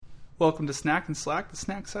Welcome to Snack and Slack, the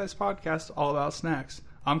snack size podcast all about snacks.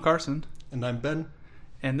 I'm Carson. And I'm Ben.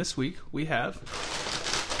 And this week we have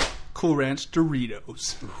Cool Ranch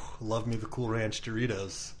Doritos. Ooh, love me the Cool Ranch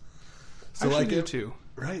Doritos. So I do too.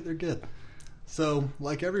 Right, they're good. So,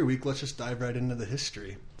 like every week, let's just dive right into the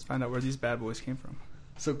history. Let's find out where these bad boys came from.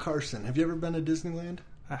 So, Carson, have you ever been to Disneyland?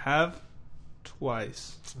 I have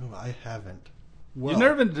twice. Oh, I haven't. Well, you've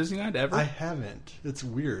never been to Disneyland ever? I haven't. It's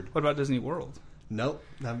weird. What about Disney World? Nope,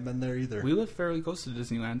 haven't been there either. We live fairly close to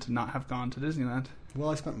Disneyland to not have gone to Disneyland. Well,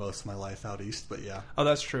 I spent most of my life out east, but yeah. Oh,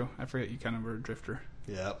 that's true. I forget you kind of were a drifter.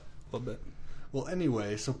 Yeah. A little bit. Well,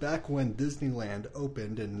 anyway, so back when Disneyland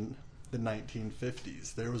opened in the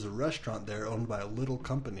 1950s, there was a restaurant there owned by a little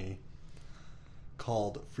company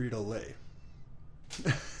called Frito-Lay.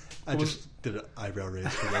 I just did an eyebrow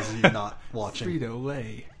raise for those of you not watching.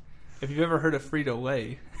 Frito-Lay. If you've ever heard of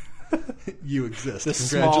Frito-Lay, you exist.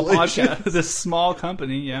 This small podcast, this small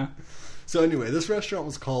company, yeah. So anyway, this restaurant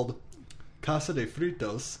was called Casa de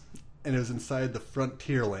Fritos, and it was inside the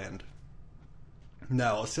Frontierland.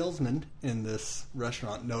 Now, a salesman in this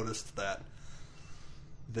restaurant noticed that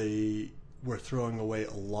they were throwing away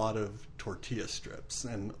a lot of tortilla strips,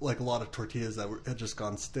 and like a lot of tortillas that had just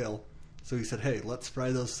gone stale. So he said, hey, let's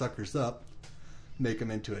fry those suckers up, make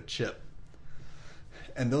them into a chip.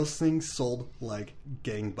 And those things sold like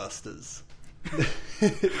gangbusters.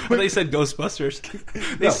 Well, they said Ghostbusters.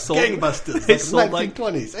 They sold gangbusters. They sold like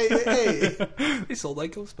 1920s. Hey. They sold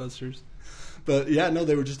like Ghostbusters. But yeah, no,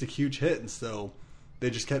 they were just a huge hit, and so they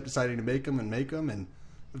just kept deciding to make them, and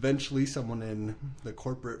eventually someone in the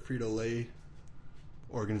corporate Frito-Lay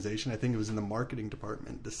organization, I think it was in the marketing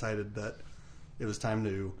department, decided that it was time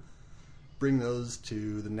to bring those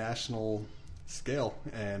to the national scale.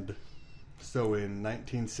 And so in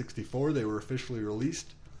 1964, they were officially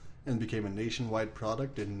released and became a nationwide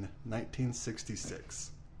product in 1966.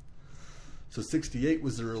 So 68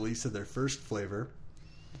 was the release of their first flavor,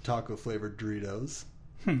 taco-flavored Doritos.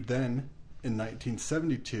 Then, in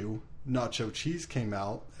 1972, nacho cheese came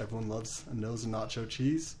out. Everyone loves a nose of nacho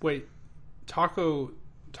cheese. Wait, taco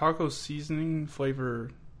seasoning flavor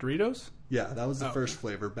Doritos? Yeah, that was the first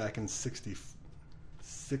flavor back in 68.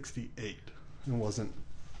 It wasn't...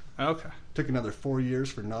 Okay. Took another 4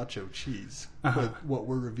 years for nacho cheese. Uh-huh. But what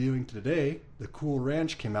we're reviewing today, the Cool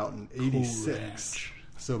Ranch came out in 86.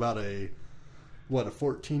 So about a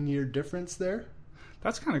 14-year difference there?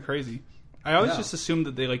 That's kind of crazy. I always just assumed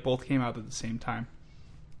that they like both came out at the same time.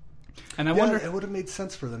 And I wonder... it would have made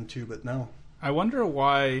sense for them too, but no. I wonder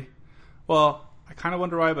why... Well, I kind of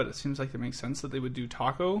wonder why, but it seems like it makes sense that they would do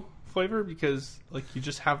taco flavor because like you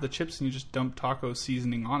just have the chips and you just dump taco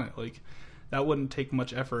seasoning on it. Like... That wouldn't take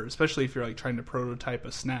much effort, especially if you're like trying to prototype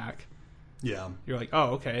a snack. Yeah. You're like,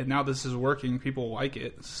 oh, okay, now this is working. People like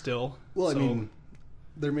it still. Well, I mean,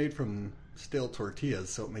 they're made from stale tortillas,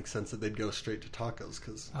 so it makes sense that they'd go straight to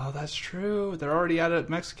tacos. Oh, that's true. They're already at a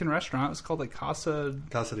Mexican restaurant. It's called like Casa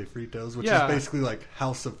de Fritos, which is basically like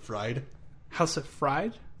House of Fried. House of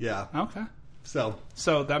Fried? Yeah. Okay. So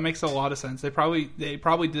that makes a lot of sense. They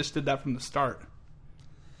probably just did that from the start.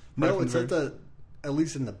 No, it's at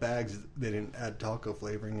least in the bags, they didn't add taco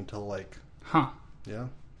flavoring until like... Huh. Yeah.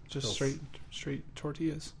 Just straight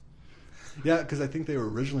tortillas. Yeah, because I think they were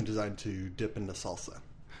originally designed to dip into salsa.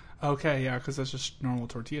 Okay, yeah, because that's just normal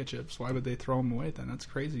tortilla chips. Why would they throw them away then? That's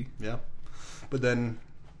crazy. Yeah. But then,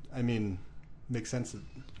 I mean, makes sense that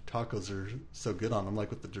tacos are so good on them,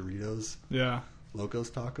 like with the Doritos. Yeah.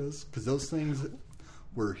 Locos Tacos. Because those things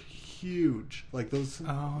were huge. Like those...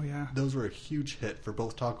 Oh, yeah. Those were a huge hit for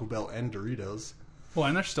both Taco Bell and Doritos. Well,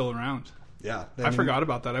 and they're still around. Yeah. I forgot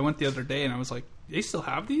about that. I went the other day and I was like, they still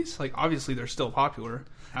have these? Like, obviously they're still popular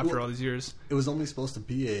after all these years. It was only supposed to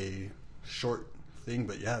be a short thing,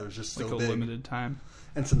 but yeah, it was just so like a big. Limited time.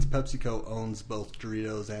 And since PepsiCo owns both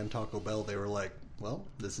Doritos and Taco Bell, they were like, well,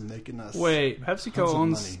 this is making us... Wait, PepsiCo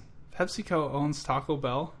owns Taco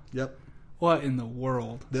Bell? Yep. What in the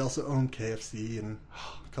world? They also own KFC and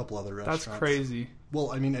a couple other restaurants. That's crazy.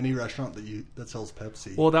 Well, I mean, any restaurant that sells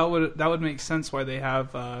Pepsi. Well, that would make sense why they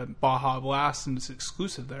have Baja Blast and it's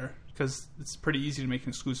exclusive there because it's pretty easy to make an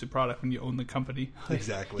exclusive product when you own the company.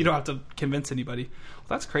 Exactly. You don't have to convince anybody. Well,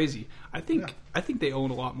 that's crazy. I think they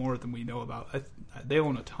own a lot more than we know about. They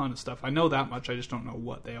own a ton of stuff. I know that much. I just don't know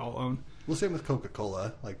what they all own. Well, same with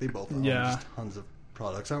Coca-Cola. Like they both own just tons of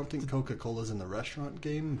products. I don't think Coca-Cola's in the restaurant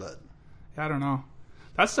game, but I don't know.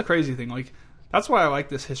 That's the crazy thing. Like that's why I like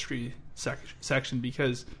this history section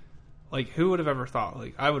because, like, who would have ever thought?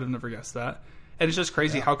 Like, I would have never guessed that. And it's just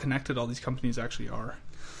crazy how connected all these companies actually are.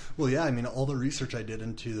 Well, yeah, I mean, all the research I did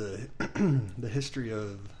into the history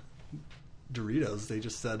of Doritos, they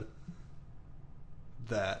just said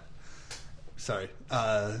that sorry.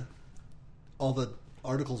 All the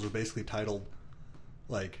articles were basically titled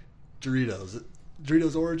like Doritos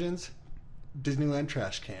origins, Disneyland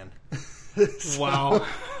trash can. Wow.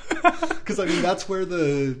 Because I mean that's where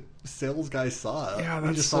the sales guy saw it. Yeah, He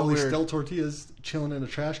that's just so saw these weird. stale tortillas chilling in a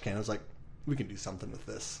trash can. I was like, we can do something with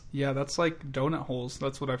this. Yeah, that's like donut holes.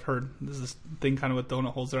 That's what I've heard. There's this thing kind of with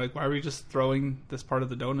donut holes. They're like, why are we just throwing this part of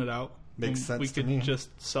the donut out? Makes when sense We to could me. just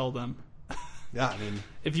sell them. Yeah, I mean,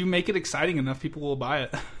 If you make it exciting enough, people will buy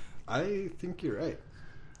it. I think you're right.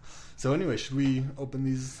 So anyway, should we open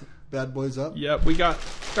these bad boys up? Yep, we got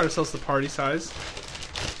ourselves the party size.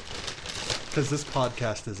 Because this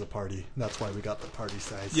podcast is a party. That's why we got the party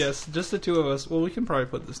size. Yes, just the two of us. Well, we can probably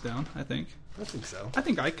put this down, I think. I think so. I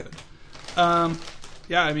think I could.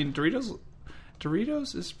 Yeah, I mean,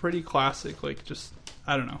 Doritos is pretty classic. Like, just,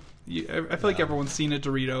 I don't know. I feel like everyone's seen a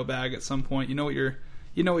Dorito bag at some point. You know what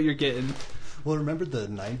you're getting. Well, remember the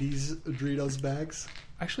 90s Doritos bags?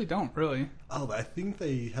 I actually don't, really. Oh, I think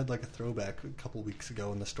they had like a throwback a couple weeks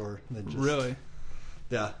ago in the store. And they just, Really?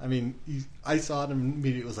 Yeah, I mean, I saw it and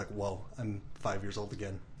immediately was like, whoa, I'm 5 years old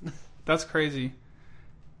again. That's crazy.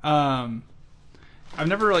 I've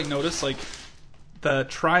never, like, noticed, like, the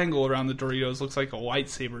triangle around the Doritos looks like a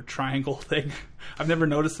lightsaber triangle thing. I've never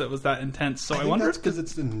noticed it was that intense. So I think wonder that's if because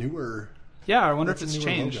it's the newer... yeah, I wonder if that's it's a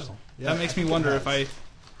newer changed. logo. Yeah, That makes I me think it wonder has.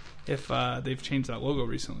 if they've changed that logo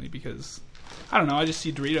recently, because I don't know. I just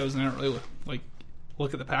see Doritos and I don't really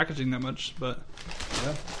look at the packaging that much. But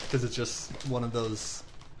Yeah, because it's just one of those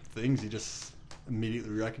things you just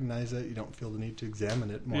immediately recognize it. You don't feel the need to examine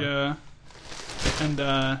it more. yeah, and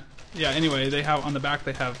yeah. Anyway, they have on the back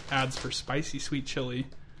they have ads for spicy sweet chili,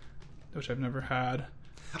 which I've never had.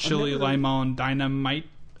 Chili never- limon dynamite.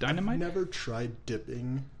 I've never tried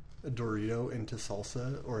dipping a Dorito into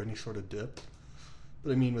salsa or any sort of dip.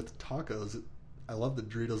 But I mean, with tacos, I love the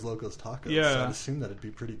Doritos Locos tacos. So Yeah. I'd assume that it'd be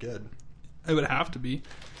pretty good. It would have to be.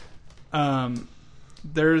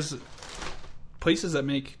 There's places that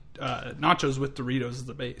make nachos with Doritos as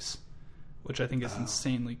the base, which I think is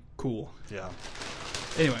insanely cool. Yeah.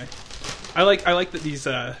 Anyway, I like that these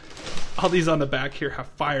all these on the back here have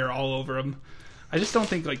fire all over them. I just don't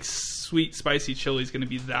think like sweet spicy chili is going to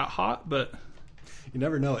be that hot, but You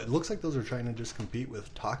never know. It looks like those are trying to just compete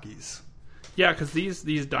with Takis. yeah, because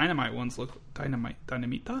these dynamite ones look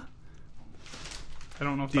dynamita. I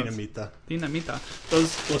don't know if that's dinamita.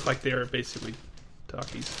 Those look like they are basically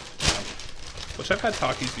Takis, which I've had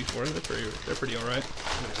Takis before. They're pretty all right.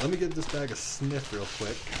 Let me give this bag a sniff real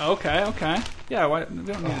quick. Okay. Yeah, we don't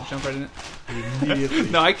need to jump right in it. Immediately.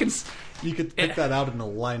 No, I can. You could pick that out in the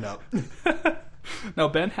lineup. No,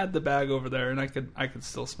 Ben had the bag over there, and I could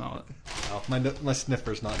still smell it. Oh, my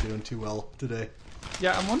sniffer's not doing too well today.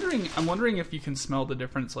 Yeah, I'm wondering if you can smell the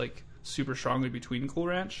difference like super strongly between Cool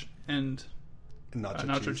Ranch and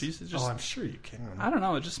nacho cheese. It's just, I'm sure you can. I don't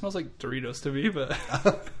know. It just smells like Doritos to me, but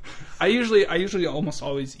I usually almost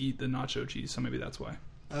always eat the nacho cheese, so maybe that's why.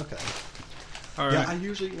 Okay. All right, Yeah, I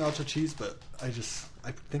usually eat nacho cheese, but I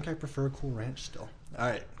think I prefer Cool Ranch still. All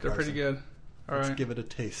right, they're pretty Carson, good. All Let's right, give it a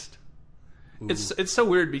taste. Ooh. it's so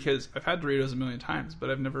weird because I've had Doritos a million times, but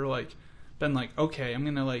I've never like been like, okay, I'm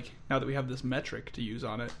gonna like now that we have this metric to use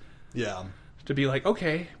on it. Yeah. To be like,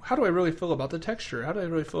 okay, how do I really feel about the texture? How do I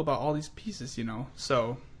really feel about all these pieces? You know.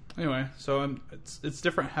 So anyway, it's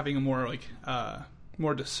different having a more like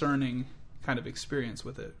more discerning kind of experience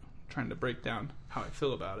with it, trying to break down how I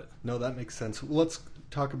feel about it. No, that makes sense. Well, let's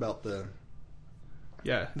talk about the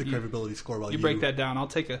Yeah, craveability score while you break that down. I'll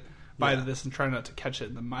take a bite of this and try not to catch it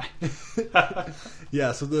in the mic.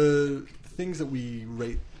 Yeah, so the things that we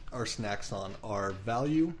rate our snacks on are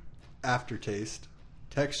value, aftertaste,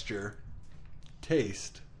 texture,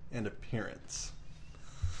 taste, and appearance.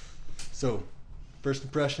 So, first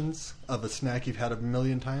impressions of a snack you've had a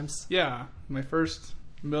million times? Yeah, my first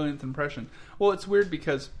millionth impression. Well, it's weird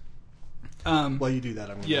because While you do that,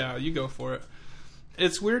 I'm gonna yeah, you go for it.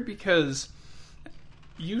 It's weird because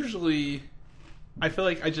usually I feel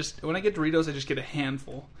like when I get Doritos, I just get a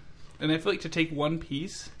handful, and I feel like to take one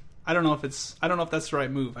piece, I don't know if that's the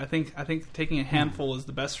right move. I think taking a handful is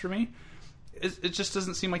the best for me. It just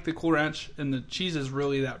doesn't seem like the Cool Ranch and the cheese is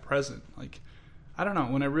really that present. Like, I don't know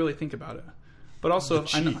when I really think about it. But also,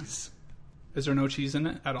 The I know, cheese. is there no cheese in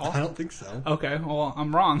it at all? I don't think so. Okay, well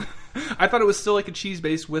I'm wrong. I thought it was still like a cheese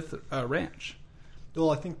base with ranch.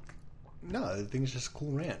 Well, I think it's just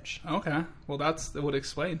Cool Ranch. Okay, well that would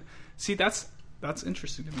explain. See, that's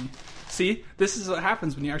interesting to me. See, this is what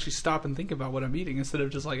happens when you actually stop and think about what I'm eating instead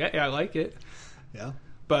of just like, hey, I like it. Yeah.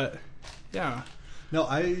 But yeah, No,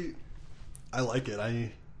 I like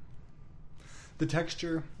it. The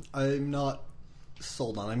texture, I'm not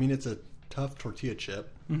sold on. I mean, it's a tough tortilla chip.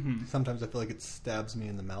 Mm-hmm. Sometimes I feel like it stabs me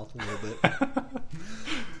in the mouth a little bit.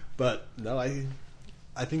 But no, I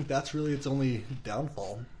think that's really its only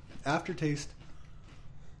downfall. Aftertaste,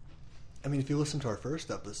 I mean, if you listen to our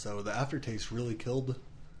first episode, the aftertaste really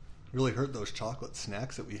hurt those chocolate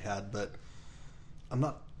snacks that we had, but I'm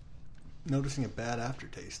not noticing a bad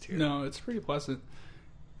aftertaste here. No, it's pretty pleasant.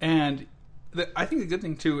 And I think the good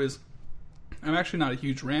thing, too, is I'm actually not a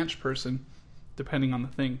huge ranch person, depending on the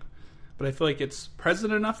thing. But I feel like it's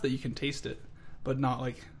present enough that you can taste it, but not,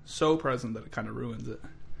 like, so present that it kind of ruins it.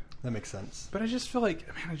 That makes sense. But I just feel like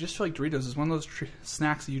Doritos is one of those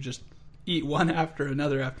snacks that you just eat one after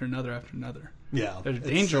another, after another, after another. Yeah, They're it's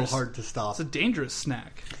dangerous. so hard to stop. It's a dangerous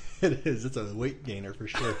snack. It is. It's a weight gainer for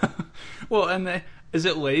sure. Well, and is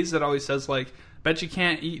it Lay's that always says, like, bet you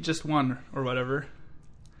can't eat just one or whatever?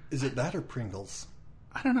 Is it that or Pringles?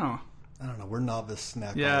 I don't know. We're novice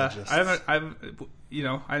snackologists.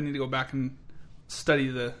 Yeah, I need to go back and study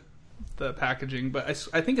the packaging, but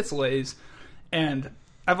I think it's Lay's, and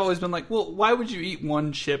I've always been like, well, why would you eat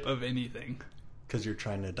one chip of anything? Because you're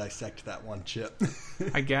trying to dissect that one chip.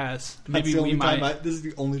 I guess. Maybe we might. This is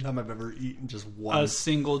the only time I've ever eaten just one. A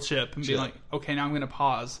single chip and be like, okay, now I'm going to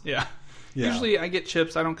pause. Yeah. Usually I get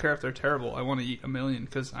chips. I don't care if they're terrible. I want to eat a million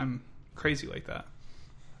because I'm crazy like that.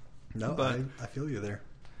 No, but I feel you there.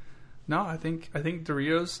 No, I think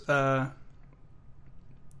Doritos, I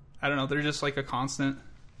don't know, they're just like a constant.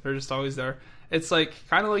 They're just always there. It's like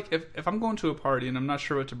kind of like if I'm going to a party and I'm not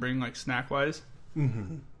sure what to bring, like snack wise,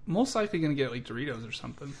 most likely going to get like Doritos or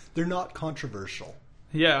something. They're not controversial.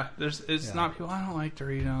 Yeah, it's not people. I don't like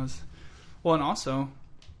Doritos. Well, and also,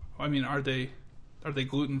 I mean, are they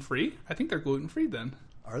gluten free? I think they're gluten free. Then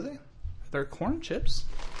are they? They're corn chips.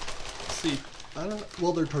 Let's see. I don't know.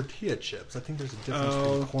 Well, they're tortilla chips. I think there's a difference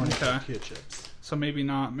between corn and tortilla chips. So maybe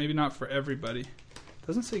not for everybody.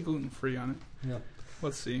 Doesn't say gluten free on it. Yeah.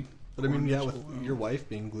 Let's see. But I mean, with your wife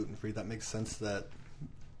being gluten free, that makes sense that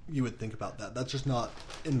you would think about that. That's just not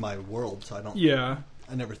in my world, so I don't. Yeah.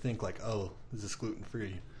 I never think like, oh, is this gluten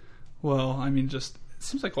free? Well, I mean, just it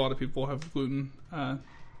seems like a lot of people have gluten,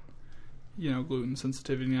 gluten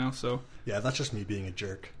sensitivity now. So yeah, that's just me being a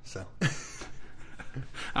jerk. So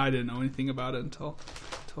I didn't know anything about it until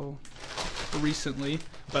recently,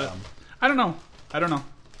 but I don't know.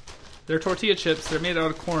 They're tortilla chips. They're made out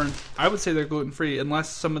of corn. I would say they're gluten free, unless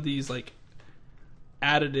some of these like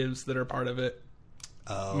additives that are part of it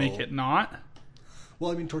make it not.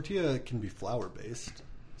 Well, I mean, tortilla can be flour based,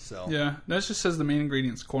 so yeah. That just says the main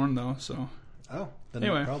ingredient's corn, though. So then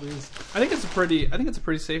anyway, it probably is. I think it's a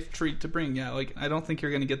pretty safe treat to bring. Yeah, like I don't think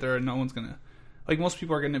you're gonna get there and no one's gonna. Like most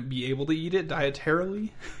people are gonna be able to eat it dietarily,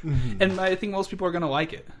 and I think most people are gonna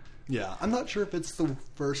like it. Yeah, I'm not sure if it's the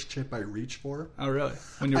first chip I reach for. Oh, really?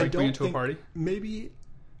 When you're bringing it to a party? Maybe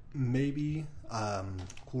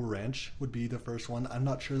Cool Ranch would be the first one. I'm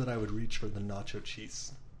not sure that I would reach for the nacho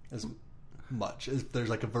cheese as much. There's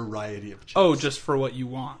like a variety of chips. Oh, just for what you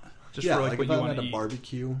want. Just for like what you want to eat. At a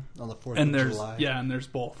barbecue on the 4th and of July. Yeah, and there's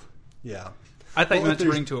both. Yeah. I thought you meant to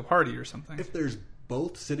bring to a party or something. If there's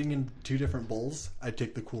both sitting in two different bowls, I'd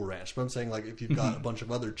take the Cool Ranch. But I'm saying like if you've got a bunch of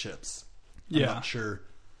other chips, I'm not sure.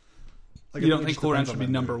 Like, you don't think Cool Ranch should be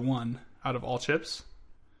number one out of all chips?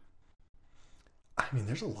 I mean,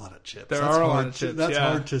 there's a lot of chips. There are a lot of chips. That's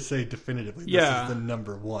hard to say definitively. This is the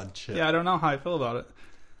number one chip. Yeah, I don't know how I feel about it.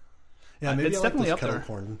 Yeah, maybe it's I like definitely those up kettle there.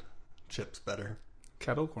 corn chips better.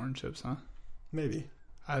 Kettle corn chips, huh? Maybe.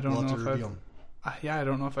 I don't know if I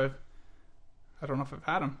don't know if I've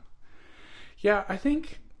had them. Yeah, I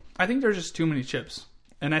think there's just too many chips,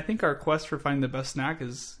 and I think our quest for finding the best snack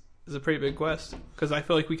is a pretty big quest, because I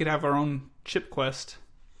feel like we could have our own chip quest,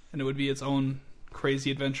 and it would be its own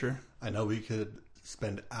crazy adventure. I know we could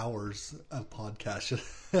spend hours of podcast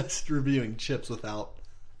just reviewing chips without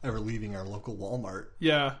ever leaving our local Walmart.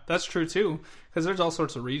 Yeah, that's true too, because there's all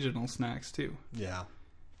sorts of regional snacks too. Yeah.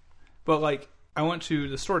 But like, I went to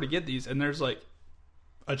the store to get these, and there's like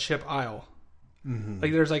a chip aisle. Mm-hmm.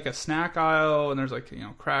 Like there's like a snack aisle, and there's like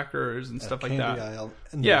crackers and stuff like that. Aisle,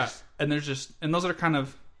 and and those are kind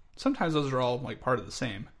of, sometimes those are all like part of the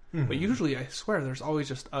same. Mm-hmm. But usually, I swear, there's always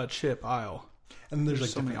just a chip aisle. And there's like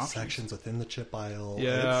so different sections within the chip aisle.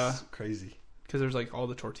 Yeah, it's crazy. Because there's like all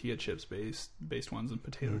the tortilla chips based ones and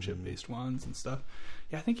potato chip based ones and stuff.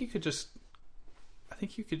 Yeah, I think you could just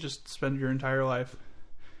spend your entire life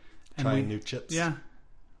trying new chips. Yeah.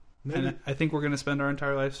 Maybe. And I think we're going to spend our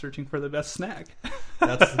entire life searching for the best snack.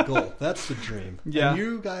 That's the goal. That's the dream. Yeah. And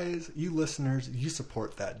you guys, you listeners, you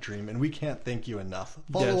support that dream, and we can't thank you enough.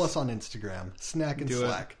 Follow us on Instagram, Snack and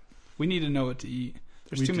Slack. We need to know what to eat.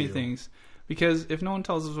 There's too many things. Because if no one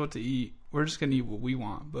tells us what to eat, we're just going to eat what we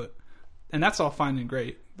want. But And that's all fine and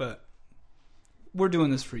great, but we're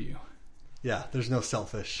doing this for you. Yeah, there's no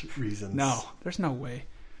selfish reasons. No, there's no way.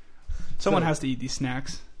 Someone has to eat these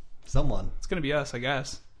snacks. Someone. It's going to be us, I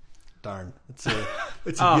guess. Darn. It's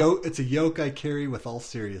a yoke I carry with all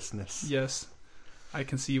seriousness. Yes. I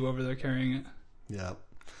can see you over there carrying it. Yeah.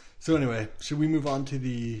 So anyway, should we move on to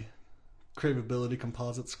the craveability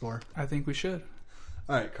composite score? I think we should.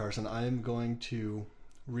 All right, Carson, I am going to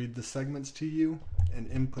read the segments to you and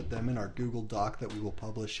input them in our Google Doc that we will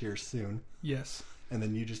publish here soon. Yes. And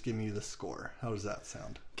then you just give me the score. How does that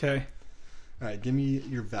sound? Okay. All right, give me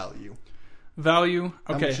your value. Value.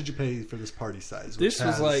 Okay. How much did you pay for this party size? This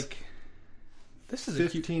was like... This is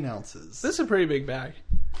 15 ounces. This is a pretty big bag.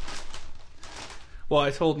 Well,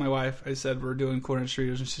 I told my wife, I said, we're doing Cool Ranch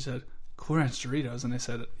Doritos, and she said, Cool Ranch Doritos? And I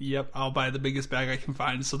said, yep, I'll buy the biggest bag I can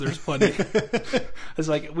find, so there's plenty. I was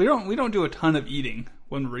like, we don't do a ton of eating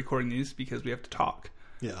when we're recording these because we have to talk.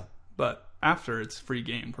 Yeah. But after, it's free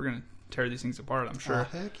game. We're going to tear these things apart, I'm sure.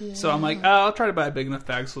 Oh, heck yeah. So I'm like, I'll try to buy a big enough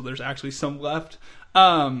bag so there's actually some left.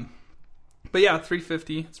 But yeah,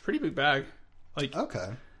 $3.50. It's a pretty big bag. Like, okay.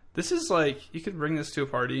 This is like, you could bring this to a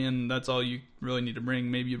party and that's all you really need to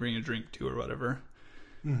bring. Maybe you bring a drink too or whatever.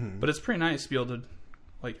 Mm-hmm. But it's pretty nice to be able to,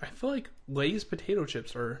 like, I feel like Lay's potato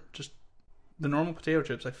chips are just the normal potato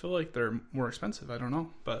chips. I feel like they're more expensive. I don't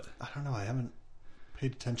know, but I don't know. I haven't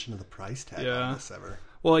paid attention to the price tag on this ever.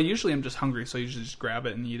 Well, I usually am just hungry, so I usually just grab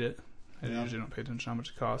it and eat it. I Yeah. usually don't pay attention to how much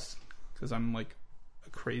it costs because I'm like a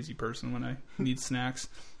crazy person when I need snacks.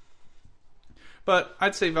 But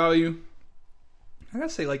I'd say value. I gotta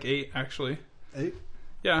say like 8 actually. 8?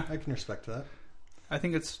 Yeah, I can respect that. I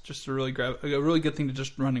think it's just a really good thing to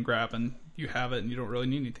just run and grab, and you have it, and you don't really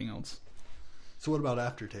need anything else. So what about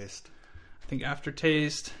aftertaste? I think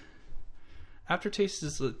aftertaste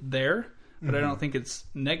is there, but I don't think it's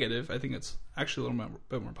negative. I think it's actually a little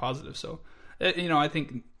bit more positive. So, I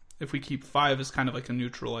think if we keep 5 as kind of like a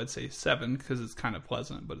neutral, I'd say 7 because it's kind of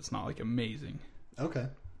pleasant, but it's not like amazing. Okay.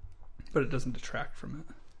 But it doesn't detract from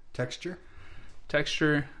it. Texture?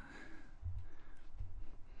 Texture.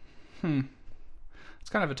 It's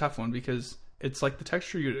kind of a tough one because it's like the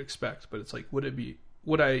texture you'd expect, but it's like,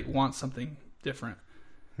 would I want something different?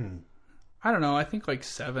 I don't know. I think like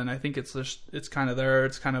 7. I think it's kind of there.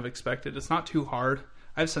 It's kind of expected. It's not too hard.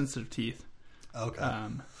 I have sensitive teeth. Okay.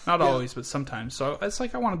 Not always, but sometimes. So it's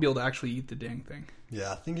like I want to be able to actually eat the dang thing.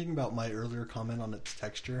 Yeah. Thinking about my earlier comment on its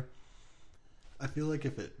texture, I feel like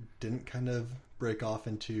if it didn't kind of break off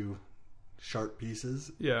into sharp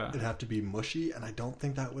pieces, it'd have to be mushy, and I don't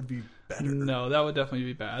think that would be better. No, that would definitely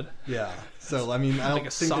be bad. Yeah. So I mean, I don't like a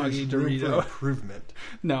think soggy there's room for Dorito. improvement.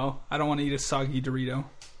 No, I don't want to eat a soggy Dorito.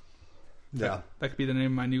 Yeah. That could be the name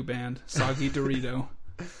of my new band, Soggy Dorito.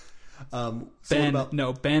 So Ben, what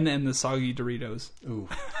about, Ben and the Soggy Doritos. ooh,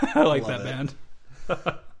 I like love that it.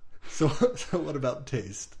 band. So what about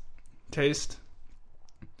taste? Taste.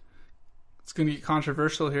 It's going to get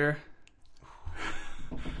controversial here.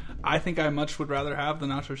 I think I much would rather have the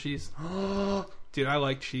nacho cheese. Dude, I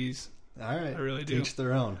like cheese. All right. I really do. Each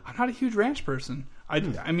their own. I'm not a huge ranch person.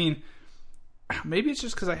 I mean, maybe it's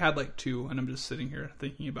just because I had like 2 and I'm just sitting here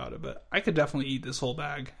thinking about it, but I could definitely eat this whole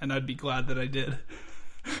bag and I'd be glad that I did.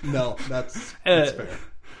 No, that's fair.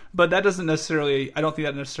 But that doesn't necessarily, I don't think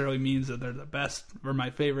that necessarily means that they're the best or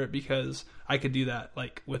my favorite because I could do that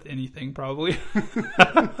like with anything probably.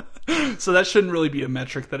 So that shouldn't really be a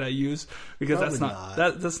metric that I use because Probably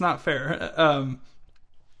that's not fair.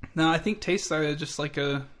 No, I think taste are just like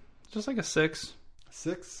a 6.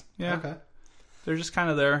 6? Yeah. Okay. They're just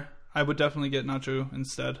kind of there. I would definitely get nacho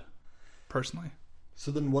instead, personally.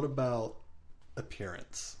 So then what about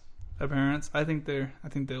appearance? Appearance, I think they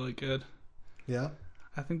look good. Yeah?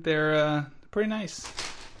 I think they're pretty nice.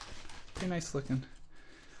 Pretty nice looking.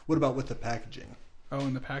 What about with the packaging? Oh,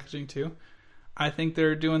 and the packaging too. I think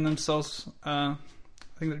they're doing themselves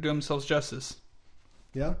justice.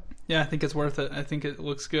 Yeah? Yeah, I think it's worth it. I think it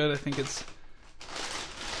looks good. I think it's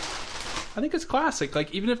classic.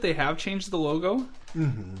 Like even if they have changed the logo,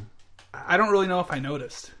 I don't really know if I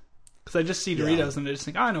noticed because I just see Doritos and I just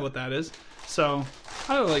think, I know what that is. So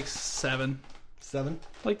I don't know, like 7. 7?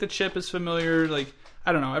 Like the chip is familiar. Like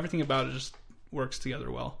I don't know, everything about it just works together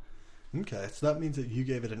well. Okay, so that means that you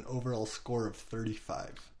gave it an overall score of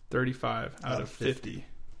 35. 35 out of 50.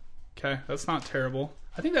 Okay, that's not terrible.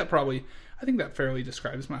 I think that fairly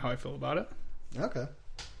describes how I feel about it. Okay.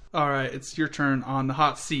 All right, it's your turn on the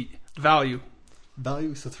hot seat. Value.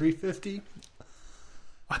 Value, so 350.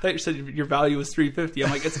 I thought you said your value was 350.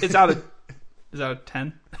 I'm like, it's out of. Is that a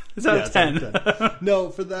 10? It's out of 10. Out of 10. No,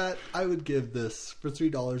 for that, I would give this for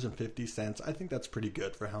 $3.50. I think that's pretty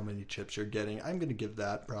good for how many chips you're getting. I'm going to give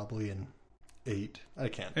that probably an 8. I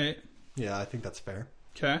can't. 8. Yeah, I think that's fair.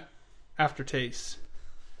 Okay. Aftertaste.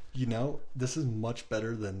 You know, this is much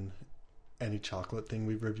better than any chocolate thing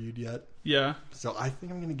we've reviewed yet. Yeah. So I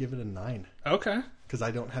think I'm going to give it a 9. Okay. Because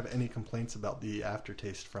I don't have any complaints about the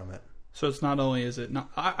aftertaste from it. So it's not only is it not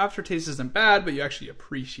aftertaste isn't bad, but you actually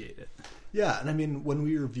appreciate it. Yeah, and I mean, when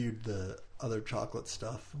we reviewed the other chocolate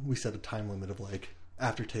stuff, we set a time limit of like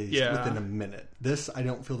aftertaste within a minute. This, I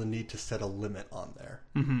don't feel the need to set a limit on there.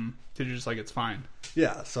 Mm-hmm. Because you're just like, it's fine.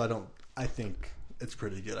 Yeah, so I think it's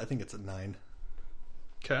pretty good. I think it's a 9.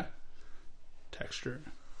 Okay. Texture.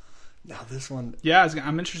 Now this one... Yeah,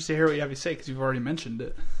 I'm interested to hear what you have to say because you've already mentioned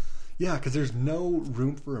it. Yeah, because there's no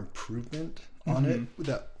room for improvement on it.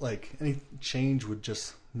 That, like, any change would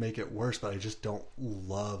just make it worse, but I just don't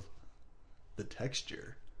love the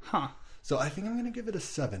texture. Huh. So I think I'm going to give it a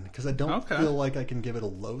 7 because I don't feel like I can give it a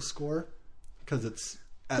low score because it's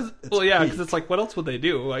at its because it's like, what else would they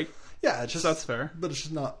do? Like, yeah, it's just... that's fair. But it's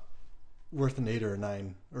just not worth an 8 or a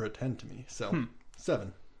 9 or a 10 to me. So,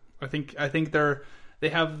 7. I think they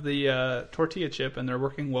have the tortilla chip and they're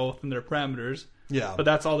working well within their parameters. Yeah. But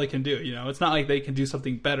that's all they can do, you know. It's not like they can do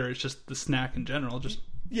something better. It's just the snack in general. Just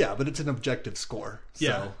yeah, but it's an objective score. So,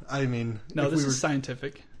 yeah. I mean... No, this is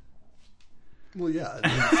scientific. Well, yeah,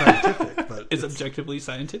 it's scientific, but... It's objectively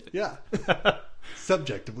scientific. Yeah.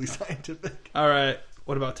 Subjectively scientific. All right.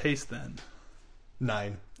 What about taste then?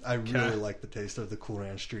 9. I really like the taste of the Cool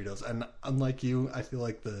Ranch Doritos. And unlike you, I feel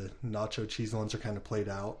like the nacho cheese ones are kind of played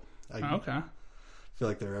out. Okay. Feel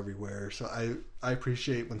like they're everywhere. So I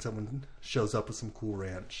appreciate when someone shows up with some Cool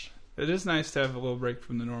Ranch. It is nice to have a little break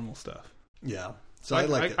from the normal stuff. Yeah. So I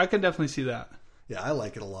like it. I can definitely see that. Yeah, I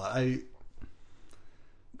like it a lot. I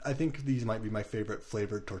think these might be my favorite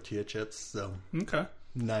flavored tortilla chips. So okay.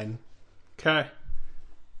 9. Okay.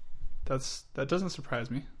 That doesn't surprise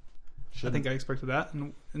me. I think I expected that.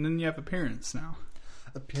 And then you have appearance now.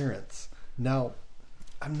 Appearance. Now,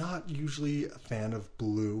 I'm not usually a fan of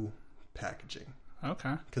blue packaging.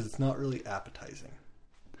 Okay. Because it's not really appetizing.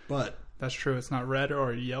 But... That's true. It's not red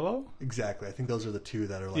or yellow? Exactly. I think those are the two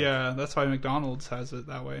that are like... Yeah, that's why McDonald's has it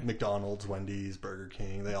that way. McDonald's, Wendy's, Burger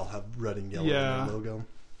King, they all have red and yellow in their logo.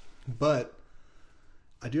 But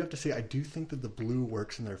I do have to say, I do think that the blue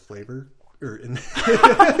works in their flavor. It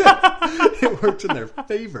works in their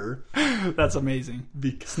favor. That's amazing.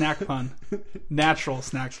 Snack pun. Natural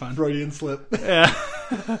snack pun. Freudian slip. Yeah.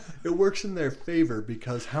 It works in their favor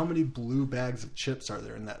because how many blue bags of chips are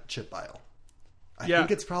there in that chip aisle? I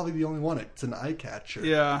think it's probably the only one. It's an eye catcher.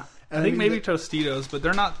 Yeah. And I think maybe Tostitos, but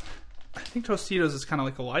they're not... I think Tostitos is kind of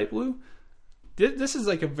like a light blue. This is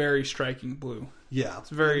like a very striking blue. Yeah. It's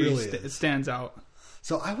very... It really it stands out.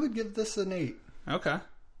 So I would give this an 8. Okay.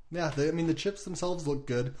 Yeah, the chips themselves look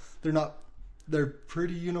good. They're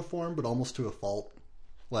pretty uniform, but almost to a fault.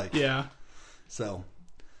 Like, yeah. So,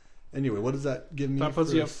 anyway, what does that give me? That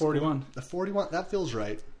puts you at 41. The 41, that feels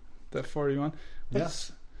right. That 41.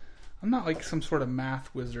 Yes. I'm not like some sort of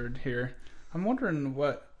math wizard here. I'm wondering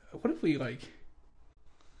what if we like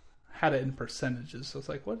had it in percentages? So it's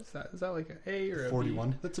like, what is that? Is that like an A or a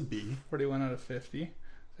 41? B? That's a B. 41 out of 50.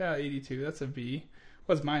 Yeah, 82. That's a B.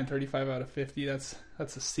 What's mine? 35 out of 50. That's a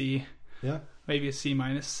C. Yeah. Maybe a C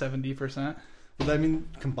minus, 70%. But I mean,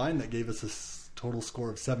 combined, that gave us a total score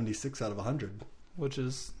of 76 out of 100. Which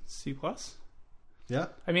is C plus. Yeah.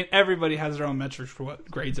 I mean, everybody has their own metrics for what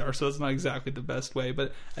grades are, so it's not exactly the best way,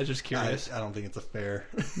 but I'm just curious. I don't think it's a fair...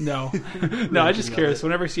 No. No, I'm just curious.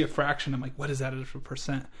 Whenever I see a fraction, I'm like, what is that as a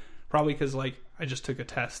percent? Probably because, like, I just took a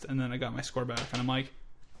test, and then I got my score back, and I'm like,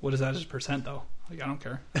 what is that as a percent, though? Like, I don't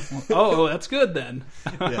care. Oh, that's good, then.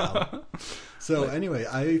 Yeah. So, anyway,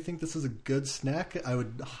 I think this is a good snack. I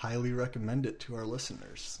would highly recommend it to our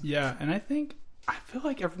listeners. Yeah, and I feel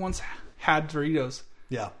like everyone's had Doritos.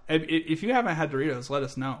 Yeah. If you haven't had Doritos, let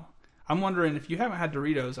us know. I'm wondering if you haven't had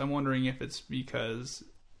Doritos, I'm wondering if it's because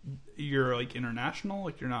you're like international,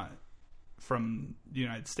 like you're not from the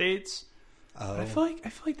United States. Oh. I feel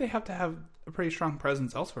like they have to have a pretty strong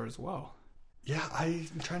presence elsewhere as well. Yeah, I'm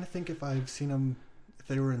trying to think if I've seen them, if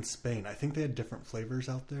they were in Spain. I think they had different flavors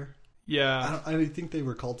out there. Yeah. I think they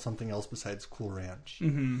were called something else besides Cool Ranch.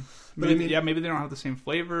 Mm-hmm. But maybe they don't have the same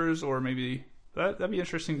flavors, or maybe that'd be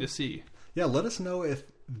interesting to see. Yeah, let us know if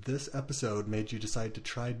this episode made you decide to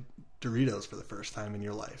try Doritos for the first time in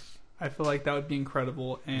your life. I feel like that would be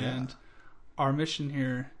incredible, and our mission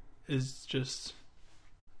here is just...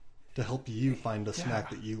 to help you find a snack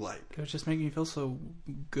that you like. It would just make me feel so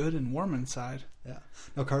good and warm inside. Yeah.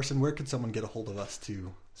 Now, Carson, where could someone get a hold of us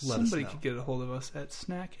to let us know? Somebody could get a hold of us at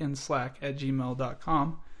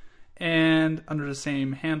snackandslack@gmail.com, and under the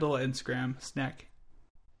same handle at Instagram, Snack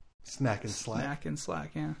and Slack. Snack and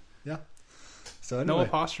Slack, yeah. Yeah. So anyway, No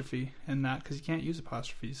apostrophe in that because you can't use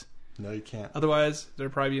apostrophes. No, you can't. Otherwise,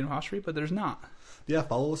 there'd probably be an apostrophe, but there's not. Yeah,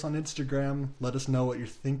 follow us on Instagram. Let us know what you're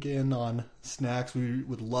thinking on snacks. We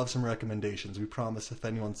would love some recommendations. We promise if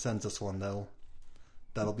anyone sends us one,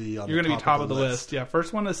 that'll be on. You're going to be top of the list. Yeah,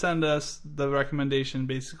 first one to send us the recommendation.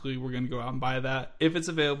 Basically, we're going to go out and buy that if it's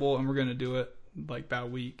available, and we're going to do it like that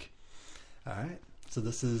week. All right. So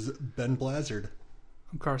this is Ben Blizzard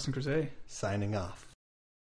I'm Carson Crusade. signing off.